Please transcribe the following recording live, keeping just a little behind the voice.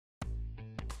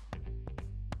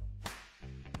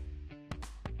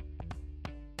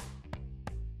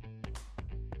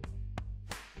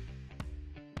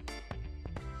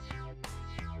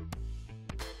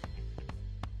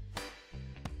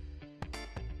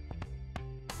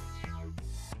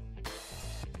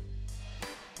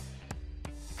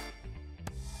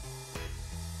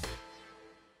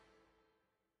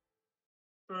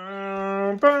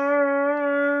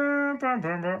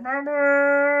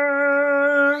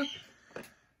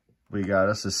We got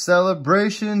us a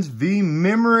Celebrations V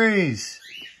Memories.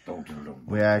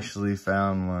 We actually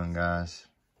found one, guys.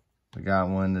 We got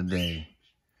one today.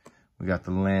 We got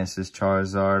the Lance's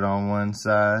Charizard on one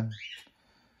side,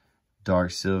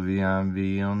 Dark Sylveon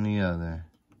V on the other.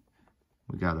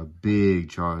 We got a big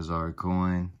Charizard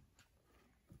coin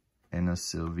and a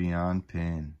Sylveon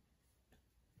pin.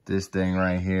 This thing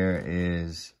right here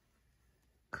is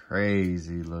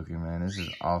crazy looking, man. This is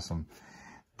awesome.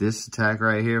 This attack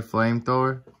right here,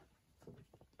 Flamethrower,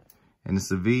 and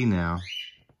it's a V now.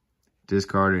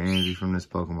 Discarded energy from this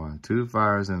Pokemon. 2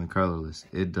 fires and a colorless.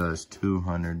 It does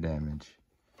 200 damage.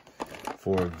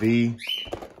 For a V,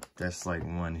 that's like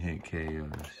 1 hit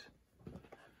KOs.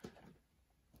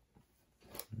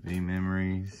 V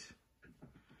Memories.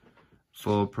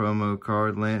 Full promo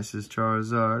card, Lance's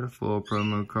Charizard. A full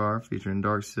promo card featuring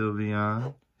Dark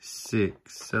Sylveon.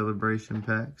 6 celebration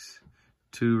packs.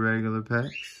 2 regular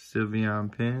packs.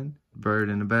 Sylveon pin. Bird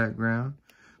in the background.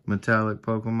 Metallic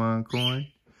Pokemon coin.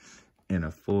 And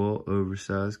a full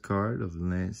oversized card of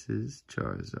Lance's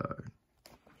Charizard.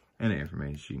 And an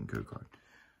information sheet and code card.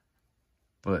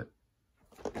 But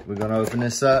we're going to open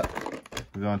this up.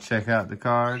 We're going to check out the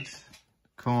cards,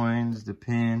 the coins, the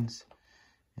pins,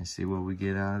 and see what we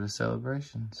get out of the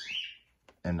celebrations.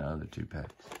 And the other 2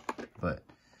 packs. But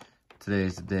today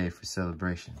is the day for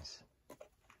celebrations.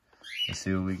 Let's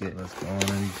see what we get. Let's go on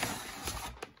and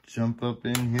jump up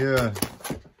in here.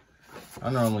 I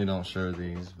normally don't show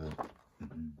these, but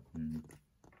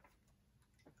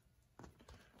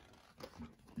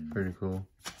pretty cool.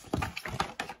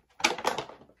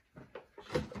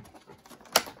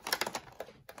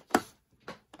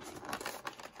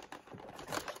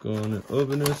 Let's go on and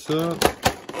open this up.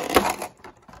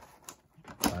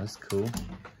 Oh, that's cool.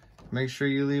 Make sure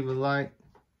you leave a like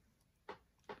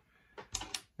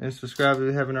and subscribe if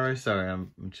you haven't already. Sorry,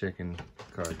 I'm checking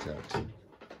cards out too.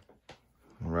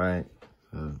 All right.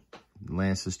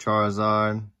 Lance's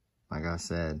Charizard, like I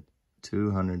said,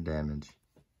 200 damage.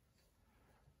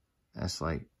 That's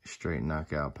like straight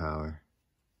knockout power.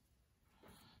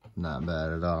 Not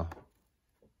bad at all.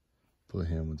 Put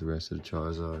him with the rest of the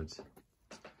Charizards.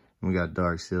 We got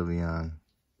Dark Sylveon.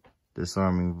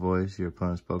 Disarming Voice. Your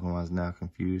opponent's Pokemon is now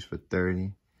confused for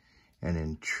 30. And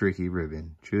then Tricky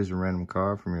Ribbon. Choose a random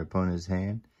card from your opponent's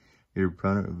hand. Your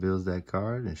opponent reveals that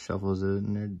card and shuffles it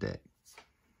in their deck.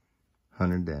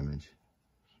 100 damage.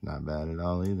 Not bad at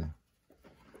all either.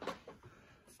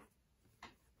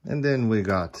 And then we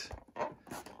got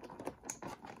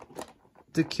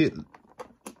the kit,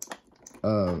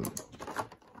 the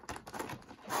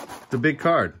big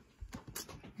card.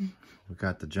 We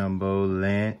got the Jumbo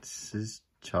Lance's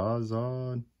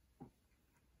Charizard.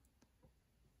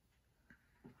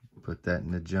 Put that in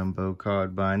the Jumbo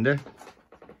card binder.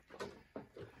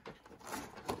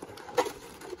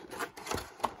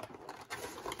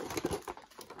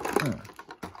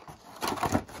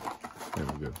 There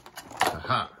we go.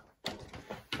 Aha!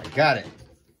 I got it.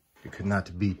 You could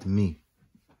not beat me.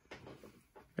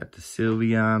 Got the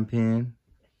Sylveon pin.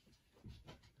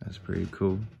 That's pretty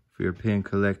cool. For your pin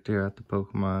collector at the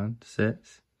Pokemon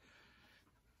sets,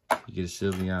 you get a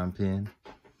Sylveon pin.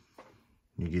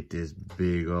 You get this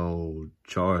big old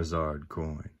Charizard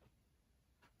coin.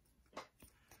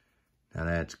 Now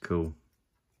that's cool.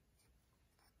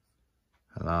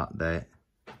 I like that.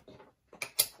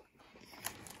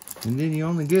 And then you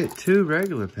only get 2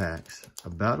 regular packs, a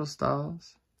Battle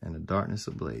Styles and a Darkness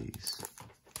Ablaze.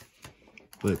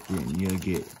 But then you'll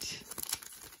get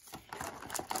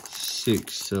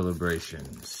 6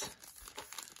 celebrations.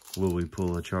 Will we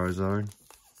pull a Charizard?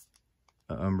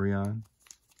 A Umbreon?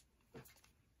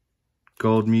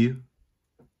 Gold Mew?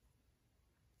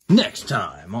 Next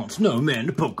time on Snowman,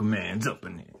 the Pokemon's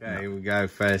opening. Okay, we go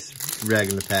first.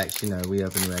 Regular packs, you know, we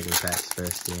open regular packs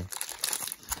first here.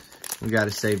 We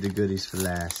gotta save the goodies for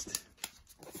last.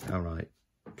 Alright.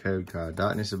 Code card.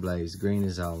 Darkness Ablaze. Green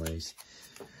as always.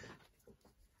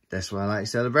 That's why I like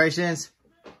celebrations.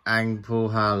 I can pull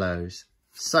hollows.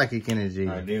 Psychic Energy.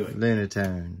 I do it.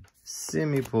 Lunatone.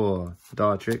 Simipour.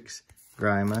 Dartrix.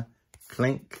 Grimer.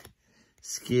 Clink.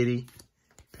 Skitty.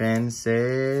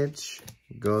 Pansage.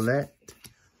 Golett.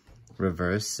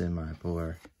 Reverse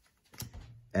Simipour.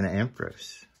 And an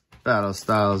Empress. Battle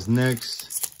Styles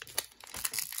next.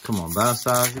 Come on, Battle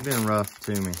Styles, you've been rough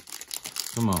to me.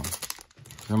 Come on.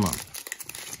 Come on.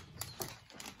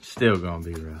 Still gonna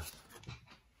be rough.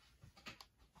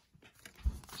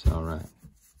 It's alright.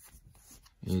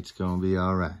 It's gonna be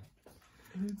alright.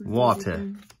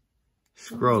 Water.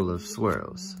 Scroll of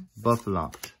Swirls.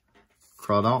 Buffalont.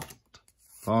 Crawdont.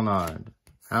 Fawnard.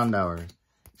 Houndour,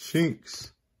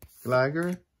 Shinx,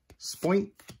 Gligar,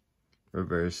 Spoink,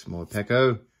 Reverse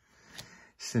Morpeko,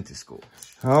 Centiscore.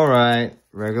 Alright,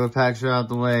 regular packs are out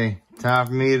the way. Time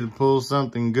for me to pull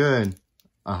something good.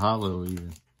 A holo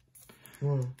even.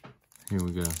 Here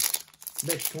we go.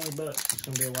 Bet you $20 it's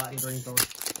gonna be a white and green card.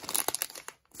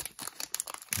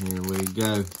 Here we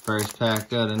go. First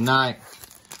pack of the night.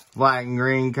 White and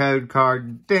green code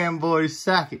card. Damn boy,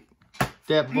 sack it.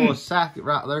 That boy, sack it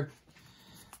right there.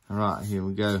 Alright, here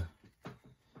we go.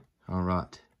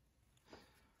 Alright.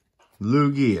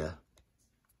 Lugia.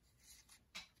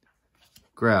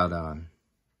 Groudon.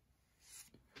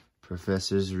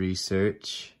 Professor's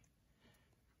Research.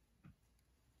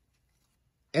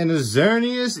 And a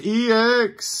Xerneas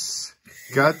EX.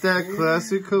 Got that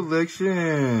classic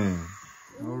collection.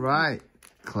 Alright.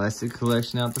 Classic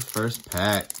collection out the first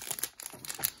pack.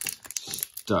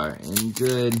 Starting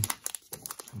good.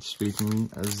 Speaking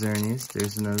of Xerneas,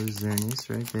 there's another Xerneas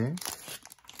right there.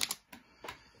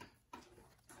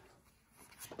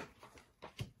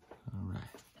 Alright.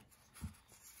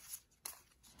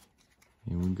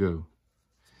 Here we go.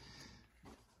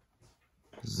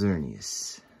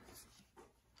 Xerneas.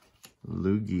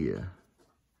 Lugia.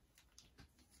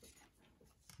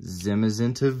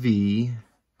 Zamazenta V.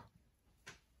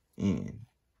 And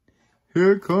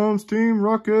here comes Team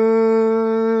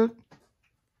Rocket.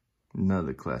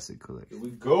 Another classic collection. Here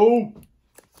we go.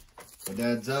 My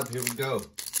dad's up. Here we go.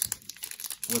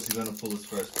 What's he gonna pull his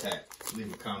first pack?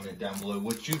 Leave a comment down below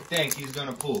what you think he's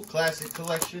gonna pull. Classic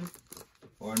collection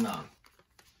or not?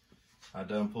 I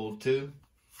done pulled 2.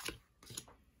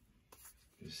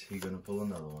 Is he gonna pull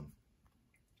another one?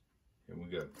 Here we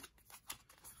go.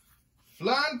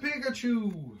 Flying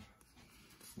Pikachu.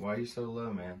 Why are you so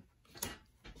low, man?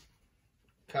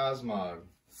 Cosmog.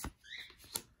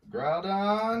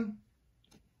 Groudon.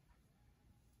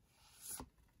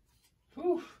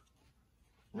 Whew.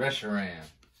 Reshiram.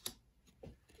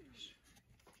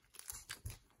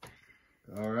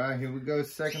 Alright, here we go.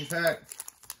 Second pack.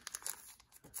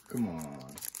 Come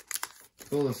on.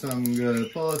 Pull us something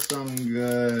good. Pull us something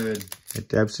good. Hit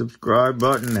that subscribe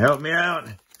button. Help me out.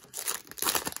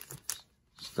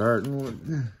 Starting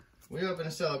with... We open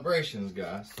the celebrations,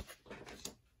 guys.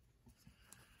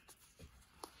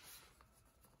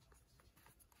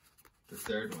 The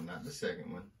third one, not the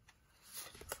second one.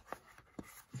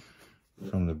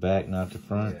 From the back, not the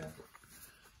front? Yeah.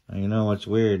 And you know what's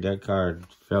weird? That card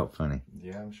felt funny.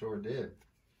 Yeah, I'm sure it did.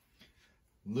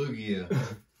 Lugia.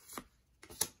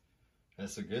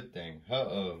 That's a good thing.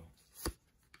 Uh-oh.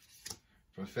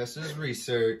 Professor's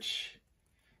Research.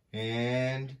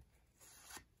 And...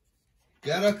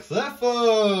 got a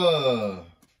Cleffa!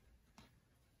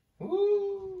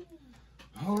 Woo!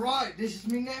 Alright, this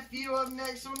is my nephew up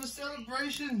next on the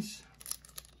celebrations.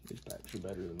 These packs are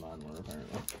better than mine were,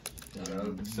 apparently. Gotta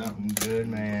open something good,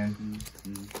 man.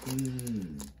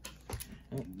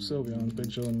 Oh, Sylveon's been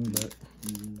chilling in the back.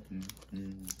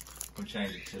 We'll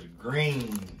change it to the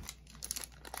green.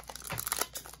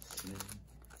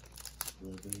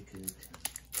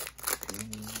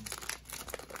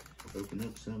 Open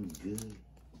up something good.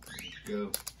 Let's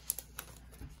go.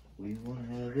 We want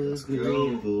to have a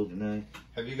good pull tonight.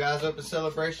 Have you guys opened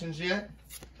celebrations yet?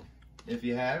 If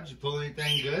you have, did you pull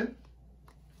anything good?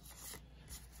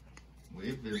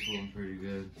 We've been pulling pretty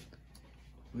good.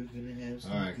 We're going to have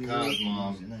some Alright, good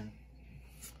Cosmog. tonight.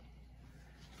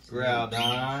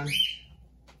 Groudon.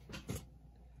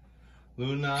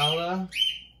 Lunala.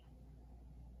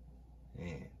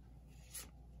 And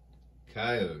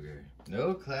Kyogre.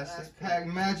 No classic pack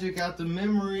magic out the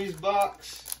memories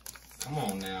box. Come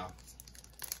on now.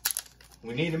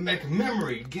 We need to make a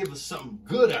memory. Give us something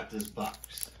good out this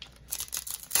box.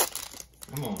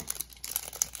 Come on.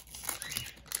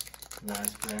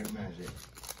 Last pack magic.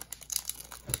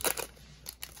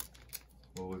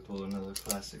 Will we pull another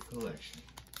classic collection?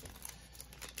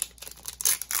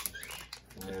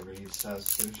 Whenever he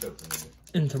decides to finish opening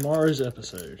it. In tomorrow's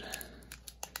episode.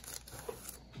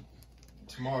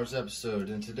 Tomorrow's episode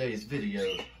in today's video.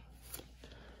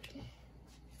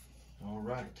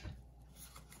 Alright.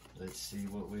 Let's see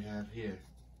what we have here.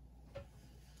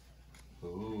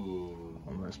 Ooh.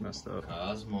 Almost messed up.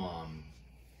 Cosmog.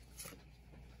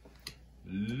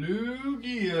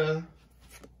 Lugia.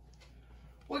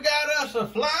 We got us a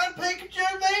Flying Pikachu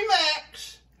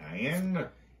VMAX. And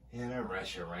a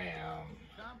Reshiram.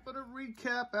 Time for the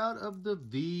recap out of the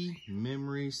V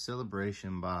Memories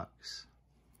Celebration box.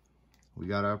 We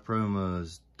got our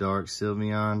promos, Dark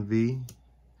Sylveon V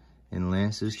and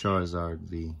Lance's Charizard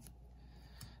V.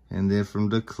 And then from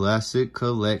the classic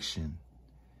collection,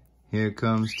 here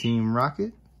comes Team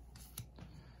Rocket,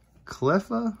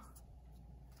 Cleffa,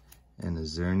 and a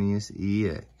Xerneas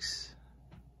EX.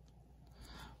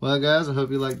 Well, guys, I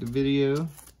hope you liked the video.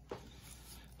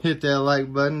 Hit that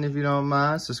like button if you don't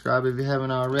mind. Subscribe if you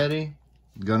haven't already.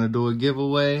 Gonna do a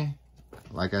giveaway.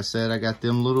 Like I said, I got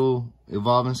them little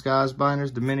Evolving Skies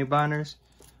binders, the mini binders.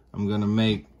 I'm gonna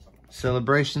make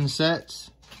celebration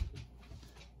sets.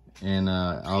 And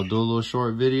I'll do a little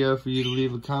short video for you to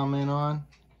leave a comment on.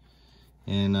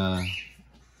 And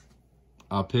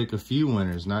I'll pick a few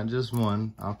winners, not just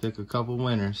one. I'll pick a couple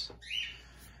winners.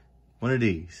 One of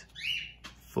these.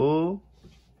 Full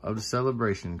of the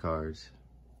celebration cards.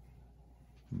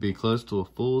 Be close to a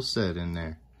full set in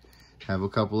there. Have a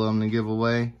couple of them to give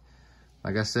away.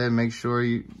 Like I said, make sure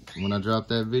you, when I drop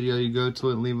that video, you go to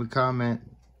it and leave a comment.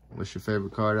 What's your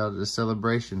favorite card out of the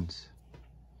celebrations?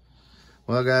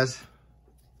 Well, guys,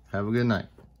 have a good night.